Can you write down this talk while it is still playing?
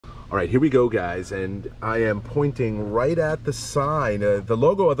All right, here we go, guys, and I am pointing right at the sign, the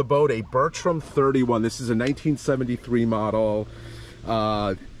logo of the boat, a Bertram 31. This is a 1973 model,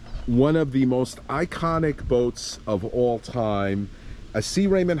 one of the most iconic boats of all time. A C.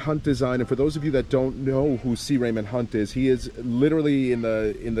 Raymond Hunt design, and for those of you that don't know who C. Raymond Hunt is, he is literally in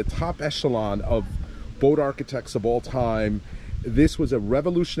the top echelon of boat architects of all time. This was a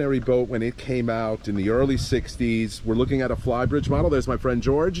revolutionary boat when it came out in the early 60s. We're looking at a flybridge model. There's my friend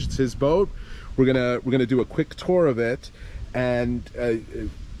George. It's his boat. We're gonna do a quick tour of it, and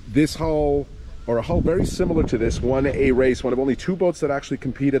this hull, or a hull very similar to this, won a race, one of only two boats that actually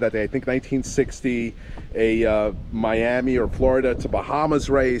competed that day. I think 1960, a Miami or Florida to Bahamas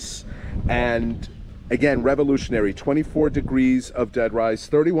race, and again, revolutionary. 24 degrees of dead rise,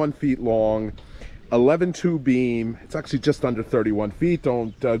 31 feet long, 11.2 beam. It's actually just under 31 feet.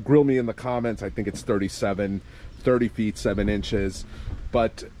 Don't grill me in the comments. I think it's 37, 30 feet, 7 inches.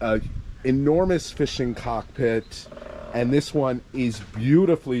 But enormous fishing cockpit. And this one is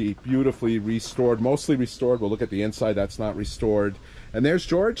beautifully, beautifully restored, mostly restored. We'll look at the inside, that's not restored. And there's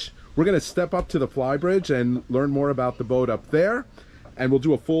George. We're gonna step up to the flybridge and learn more about the boat up there. And we'll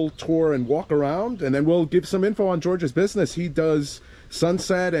do a full tour and walk around, and then we'll give some info on George's business. He does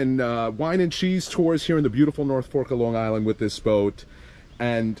sunset and wine and cheese tours here in the beautiful North Fork of Long Island with this boat.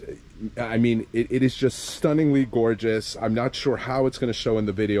 And I mean, it is just stunningly gorgeous. I'm not sure how it's gonna show in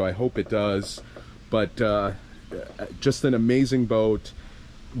the video. I hope it does. But just an amazing boat.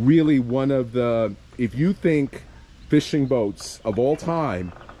 Really one of the, if you think fishing boats of all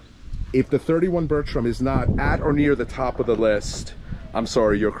time, if the 31 Bertram is not at or near the top of the list, I'm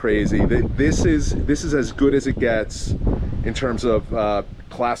sorry, you're crazy. This is as good as it gets in terms of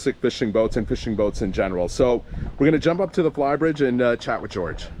classic fishing boats and fishing boats in general. So we're gonna jump up to the flybridge and chat with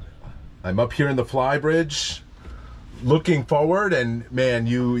George. I'm up here in the flybridge, looking forward, and man,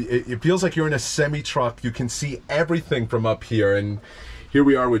 it feels like you're in a semi-truck. You can see everything from up here, and here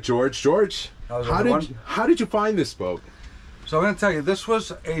we are with George. George, how did you find this boat? So I'm going to tell you, this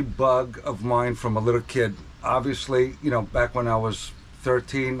was a bug of mine from a little kid. Obviously, you know, back when I was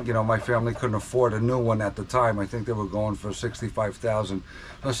 13, you know, my family couldn't afford a new one at the time. I think they were going for $65,000. So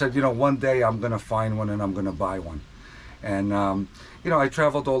I said, you know, one day I'm going to find one and I'm going to buy one. And, you know, I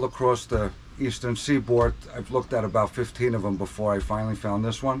traveled all across the Eastern Seaboard. I've looked at about 15 of them before I finally found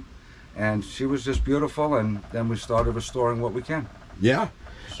this one. And she was just beautiful, and then we started restoring what we can. Yeah,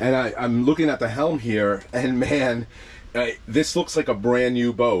 and I'm looking at the helm here, and man, this looks like a brand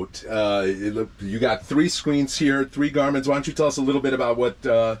new boat. You got 3 screens here, 3 garments. Why don't you tell us a little bit about what,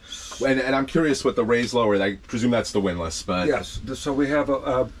 and I'm curious what the raised lower, I presume that's the windlass, but. Yes, so we have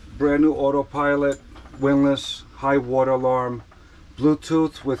a brand new autopilot, windlass, high water alarm,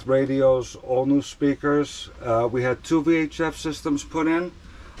 Bluetooth with radios, all new speakers. We had 2 VHF systems put in.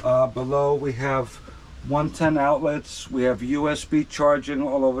 Below we have 110 outlets. We have USB charging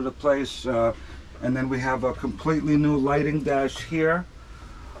all over the place. And then we have a completely new lighting dash here.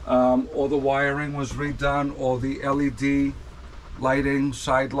 All the wiring was redone. All the LED lighting,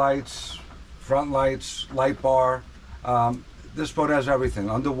 side lights, front lights, light bar. This boat has everything.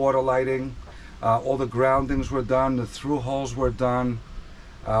 Underwater lighting. All the groundings were done, the through holes were done.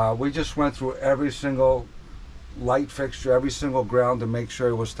 We just went through every single light fixture, every single ground to make sure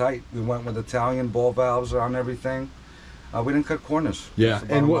it was tight. We went with Italian ball valves on everything. We didn't cut corners. Yeah,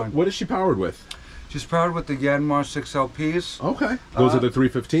 and what is she powered with? She's powered with the Yanmar 6LPs. Okay, those are the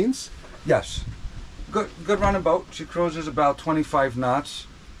 315s? Yes. Good running boat. She cruises about 25 knots.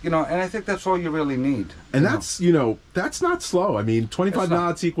 You know, and I think that's all you really need. And that's, you know, that's not slow. I mean, 25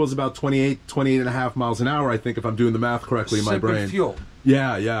 knots equals about 28 and a half miles an hour, I think, if I'm doing the math correctly in my brain. Fuel.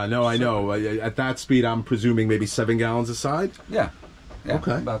 Yeah, no, I know. At that speed, I'm presuming maybe 7 gallons a side? Yeah,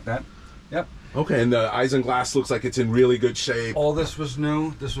 okay. About that. Yep. Okay, and the isinglass looks like it's in really good shape. All this was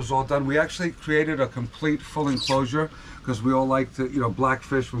new. This was all done. We actually created a complete full enclosure because we all like to, you know,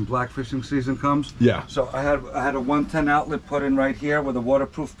 blackfish when blackfishing season comes. Yeah. So I had a 110 outlet put in right here with a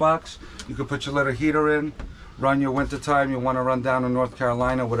waterproof box. You could put your little heater in, run your winter time. You want to run down to North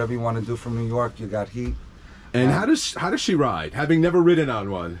Carolina, whatever you want to do from New York, you got heat. And how does she ride? Having never ridden on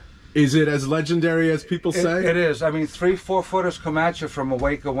one, is it as legendary as people say? It is. I mean, 3-4 footers come at you from a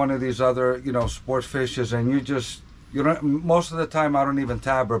wake of one of these other, you know, sport fishes, and you don't. Most of the time, I don't even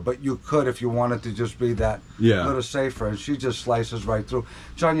tab her, but you could if you wanted to just be that little safer. And she just slices right through.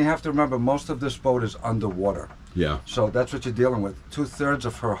 John, you have to remember, most of this boat is underwater. Yeah. So that's what you're dealing with. 2/3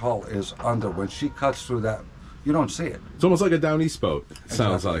 of her hull is under. When she cuts through that, you don't see it. It's almost like a down east boat.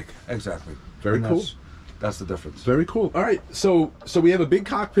 Sounds like. Exactly. Very cool. That's the difference. Very cool. All right, so we have a big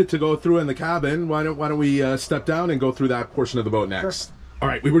cockpit to go through in the cabin. Why don't we step down and go through that portion of the boat next? Sure. All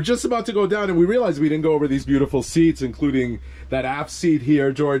right, we were just about to go down, and we realized we didn't go over these beautiful seats, including that aft seat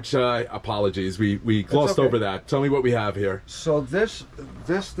here. George, apologies, we glossed over that. Tell me what we have here. So this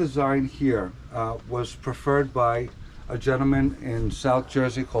design here was preferred by a gentleman in South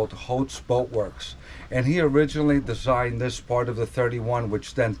Jersey called Holt's Boat Works, and he originally designed this part of the 31,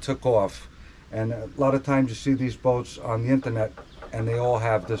 which then took off. And a lot of times you see these boats on the internet, and they all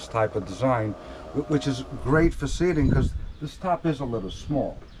have this type of design, which is great for seating because this top is a little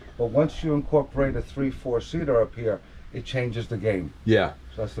small, but once you incorporate a 3-4 seater up here, it changes the game. Yeah.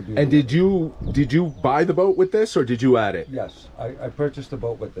 So that's the beauty. And did you buy the boat with this, or did you add it? Yes, I purchased the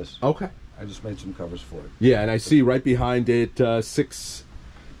boat with this. Okay. I just made some covers for it. Yeah, and I see right behind it six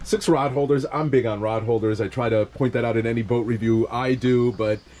rod holders. I'm big on rod holders. I try to point that out in any boat review I do,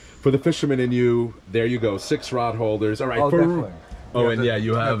 but for the fisherman in you, there you go, 6 rod holders. All right. Definitely. Oh, and yeah,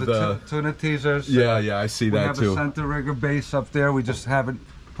 you have the tuna teasers. Yeah, I see that too. We have a center rigger base up there. We just haven't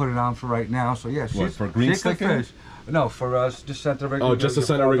put it on for right now. So yeah, she's for green sticking? fish. No, for us, just center rigger. Oh, just a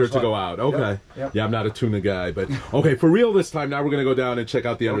center rigger to go out. Okay. Yep. Yeah, I'm not a tuna guy, but okay, for real this time. Now we're gonna go down and check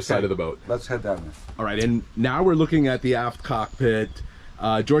out the underside of the boat. Let's head down there. All right, and now we're looking at the aft cockpit.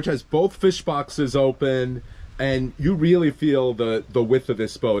 George has both fish boxes open, and you really feel the width of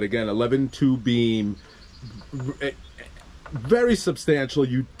this boat. Again, 11.2 beam. Very substantial.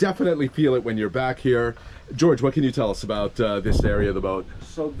 You definitely feel it when you're back here. George, what can you tell us about this area of the boat?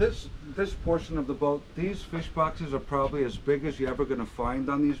 So this portion of the boat, these fish boxes are probably as big as you're ever going to find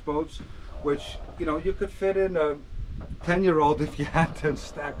on these boats, which, you know, you could fit in a 10-year-old if you had to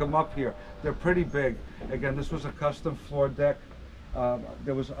stack them up here. They're pretty big. Again, this was a custom floor deck.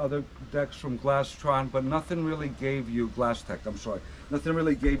 There was other decks from Glastron, but nothing really gave you nothing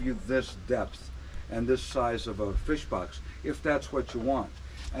really gave you this depth and this size of a fish box, if that's what you want.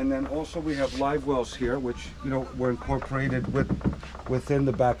 And then also we have live wells here, which, you know, were incorporated within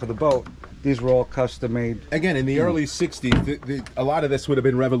the back of the boat. These were all custom made. Again, in the early 60s, a lot of this would have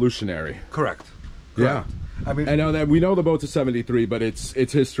been revolutionary. Correct. Yeah. I mean, I know that we know the boat's a 73, but its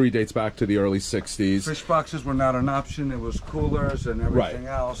history dates back to the early 60s. Fish boxes were not an option. It was coolers and everything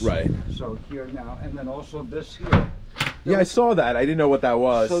else. Right. So here now, and then also this here. Yeah, I saw that. I didn't know what that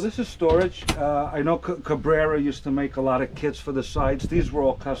was. So this is storage. I know Cabrera used to make a lot of kits for the sides. These were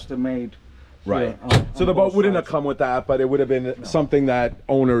all custom made. Right. So the boat wouldn't have come with that, but it would have been something that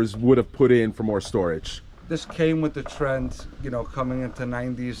owners would have put in for more storage. This came with the trend, you know, coming into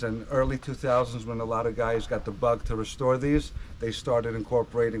 90s and early 2000s when a lot of guys got the bug to restore these. They started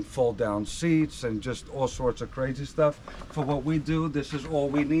incorporating fold-down seats and just all sorts of crazy stuff. For what we do, this is all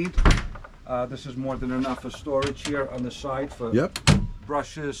we need. This is more than enough for storage here on the side for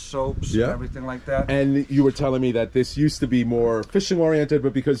brushes, soaps, and everything like that. And you were telling me that this used to be more fishing oriented,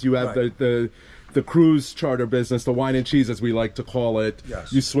 but because you have the cruise charter business, the wine and cheese as we like to call it,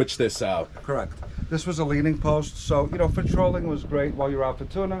 you switched this out. Correct. This was a leaning post, so, you know, for trolling was great while you're out for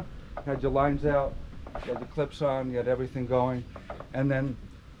tuna. You had your lines out, you had the clips on, you had everything going, and then,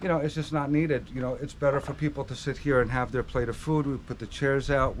 you know, it's just not needed. You know, it's better for people to sit here and have their plate of food. We put the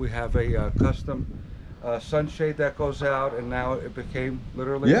chairs out. We have a custom sunshade that goes out, and now it became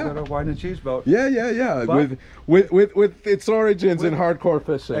literally a wine and cheese boat. Yeah. But with its origins in hardcore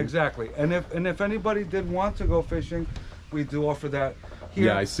fishing. Exactly. And if anybody did want to go fishing, we do offer that. Here,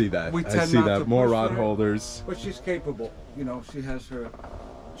 yeah, I see that. I see that. More rod holders. But she's capable. You know, she has her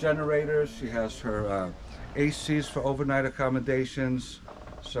generators. She has her ACs for overnight accommodations.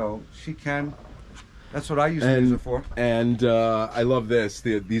 So she can. That's what I used to use it for. And I love this.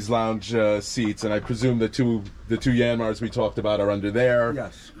 These lounge seats, and I presume the two Yanmars we talked about are under there.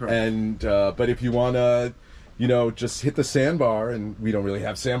 Yes, correct. And but if you wanna, you know, just hit the sandbar, and we don't really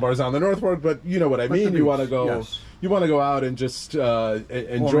have sandbars on the North Fork, but you know what I mean. You want to go. Yes. You want to go out and just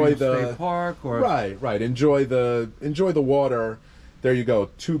enjoy the state park, or right. Enjoy the water. There you go.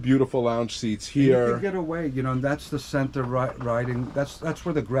 2 beautiful lounge seats here. You can get away, you know, and that's the center riding. That's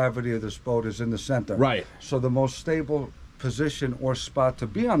where the gravity of this boat is, in the center. Right. So the most stable position or spot to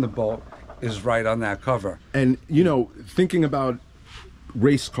be on the boat is right on that cover. And, you know, thinking about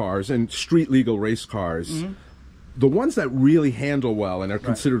race cars and street legal race cars, the ones that really handle well and are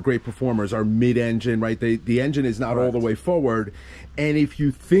considered great performers are mid-engine, right? The engine is not all the way forward. And if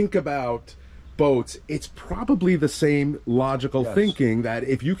you think about boats, it's probably the same logical thinking that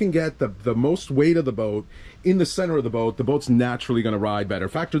if you can get the most weight of the boat in the center of the boat's naturally going to ride better.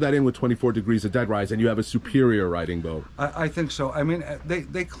 Factor that in with 24 degrees of dead rise, and you have a superior riding boat. I think so. I mean,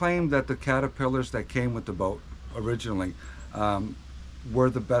 they claim that the Caterpillars that came with the boat originally were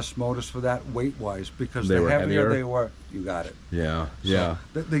the best motors for that weight-wise, because the heavier they were, you got it. Yeah.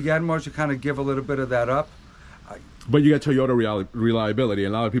 The Yanmars, you kind of give a little bit of that up. But you get Toyota reliability,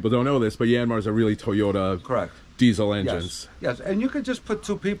 and a lot of people don't know this, but Yanmars are really Toyota Correct. diesel engines. Yes, and you could just put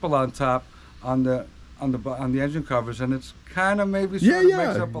two people on top on the engine covers, and it's kind of maybe sort of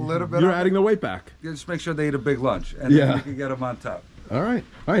makes up a little bit. You're adding the weight back. You just make sure they eat a big lunch, and then you can get them on top. All right.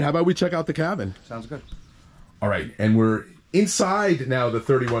 How about we check out the cabin? Sounds good. All right, and we're inside now the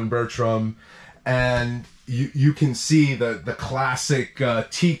 31 Bertram, and you can see the classic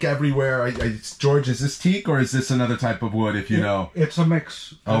teak everywhere. George, is this teak or is this another type of wood, if you know? It's a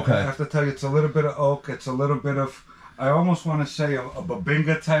mix. Okay. I have to tell you, it's a little bit of oak, it's a little bit of, I almost want to say a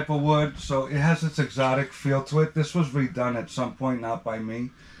babinga type of wood, so it has its exotic feel to it. This was redone at some point, not by me,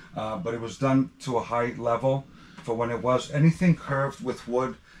 but it was done to a high level for when it was. Anything curved with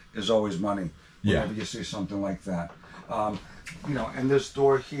wood is always money, whenever you see something like that. You know, and this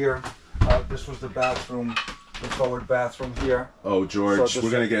door here, this was the bathroom, the forward bathroom here. Oh, George, we're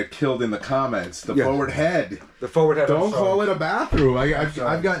going to get killed in the comments. The forward head. The forward head. Don't call it a bathroom.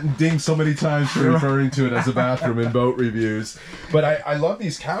 I've gotten dinged so many times for referring to it as a bathroom in boat reviews. But I love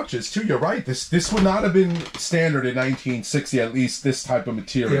these couches, too. You're right. This would not have been standard in 1960, at least this type of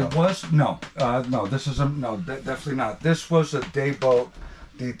material. It was? No. No, this is definitely not. This was a day boat.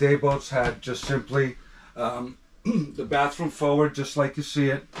 The day boats had just simply the bathroom forward, just like you see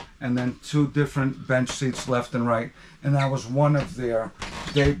it, and then two different bench seats left and right, and that was one of their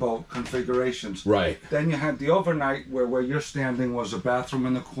day boat configurations. Right. Then you had the overnight, where you're standing was a bathroom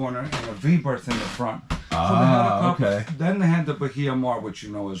in the corner and a V berth in the front. Okay. Then they had the Bahia Mar, which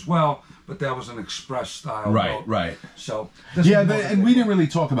you know as well, but that was an express style boat. Right. So and we didn't really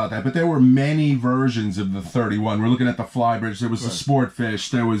talk about that, but there were many versions of the 31. We're looking at the Flybridge. There was the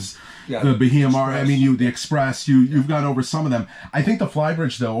Sportfish. There was the Bahia Mar. I mean, the Express. You've gone over some of them. I think the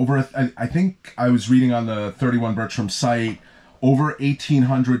Flybridge, though, I think I was reading on the 31 Bertram site, over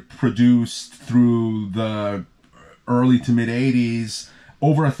 1,800 produced through the early to mid 80s.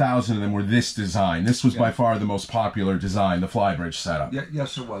 Over 1,000 of them were this design. This was by far the most popular design, the Flybridge setup.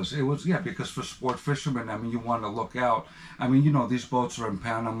 Yes, it was. It was, because for sport fishermen, I mean, you want to look out. I mean, you know, these boats are in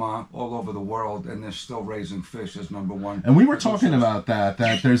Panama, all over the world, and they're still raising fish as number one. And we were talking about that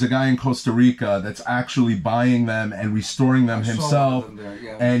there's a guy in Costa Rica that's actually buying them and restoring them himself,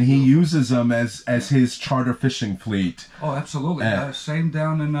 and he uses them as his charter fishing fleet. Oh, absolutely. Same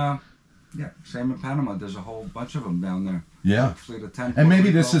down in... same in Panama. There's a whole bunch of them down there. Yeah. Fleet of 10. And maybe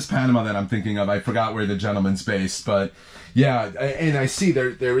this is Panama that I'm thinking of. I forgot where the gentleman's based, but yeah. And I see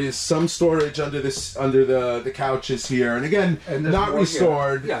there is some storage under the couches here, and again, not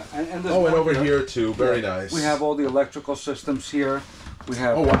restored. Here. Yeah. And over here too. Very nice. We have all the electrical systems here. We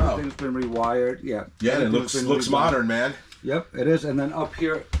have everything's been rewired. Yeah. Yeah. And it looks modern, man. Yep, it is. And then up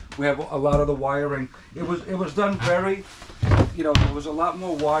here we have a lot of the wiring. It was done very. You know, there was a lot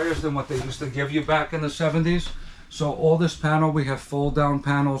more wires than what they used to give you back in the 70s. So all this panel, we have fold-down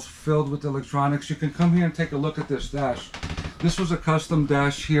panels filled with electronics. You can come here and take a look at this dash. This was a custom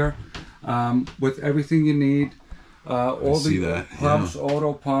dash here with everything you need. All the pumps,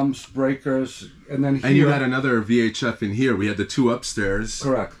 auto pumps, breakers, and then here... And you had another VHF in here. We had the two upstairs.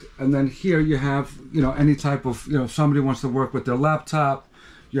 Correct. And then here you have, any type of, if somebody wants to work with their laptop,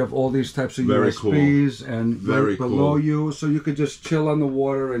 you have all these types of USBs and right below you, so you could just chill on the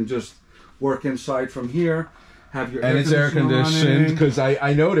water and just work inside from here. Have your it's air conditioned because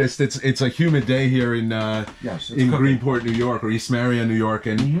I noticed it's a humid day here in Greenport, New York, or East Marion, New York,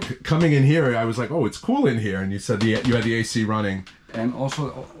 and coming in here, I was like, oh, it's cool in here, and you said you had the AC running, and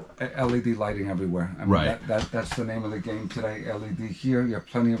also LED lighting everywhere. I mean, that's the name of the game today. LED here. You have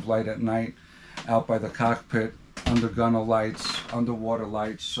plenty of light at night, out by the cockpit. Under gunner lights, underwater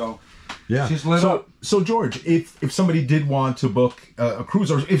lights, so she's lit up. So George, if somebody did want to book a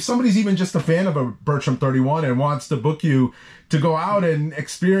cruise, or if somebody's even just a fan of a Bertram 31 and wants to book you to go out and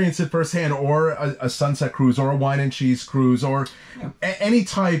experience it firsthand, or a sunset cruise, or a wine and cheese cruise, or any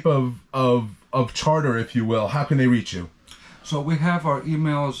type of charter, if you will, how can they reach you? So we have our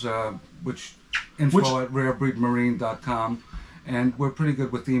emails, info@rarebreedmarine.com. And we're pretty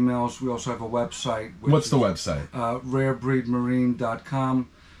good with emails. We also have a website. What's the website? rarebreedmarine.com.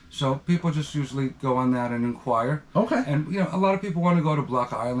 So people just usually go on that and inquire. Okay. And a lot of people want to go to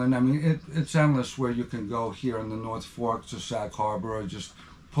Block Island. I mean, it's endless where you can go here in the North Fork to Sag Harbor, or just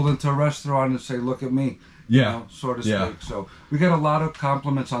pull into a restaurant and say, "Look at me." So to speak. So we get a lot of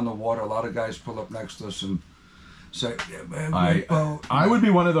compliments on the water. A lot of guys pull up next to us and say, I would be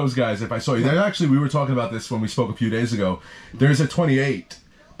one of those guys if I saw you. Actually, we were talking about this when we spoke a few days ago. There's a 28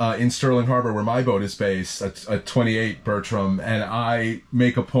 in Sterling Harbor, where my boat is based, a 28 Bertram, and I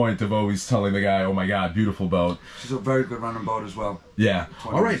make a point of always telling the guy, oh my God, beautiful boat. She's a very good running boat as well. Yeah.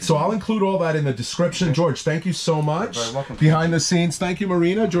 All right, so I'll include all that in the description. Okay. George, thank you so much. You're very welcome. Behind the scenes, thank you,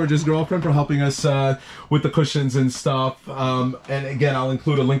 Marina, George's girlfriend, for helping us with the cushions and stuff. And again, I'll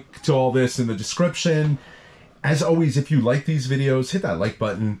include a link to all this in the description. As always, if you like these videos, hit that like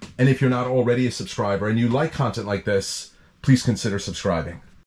button. And if you're not already a subscriber and you like content like this, please consider subscribing.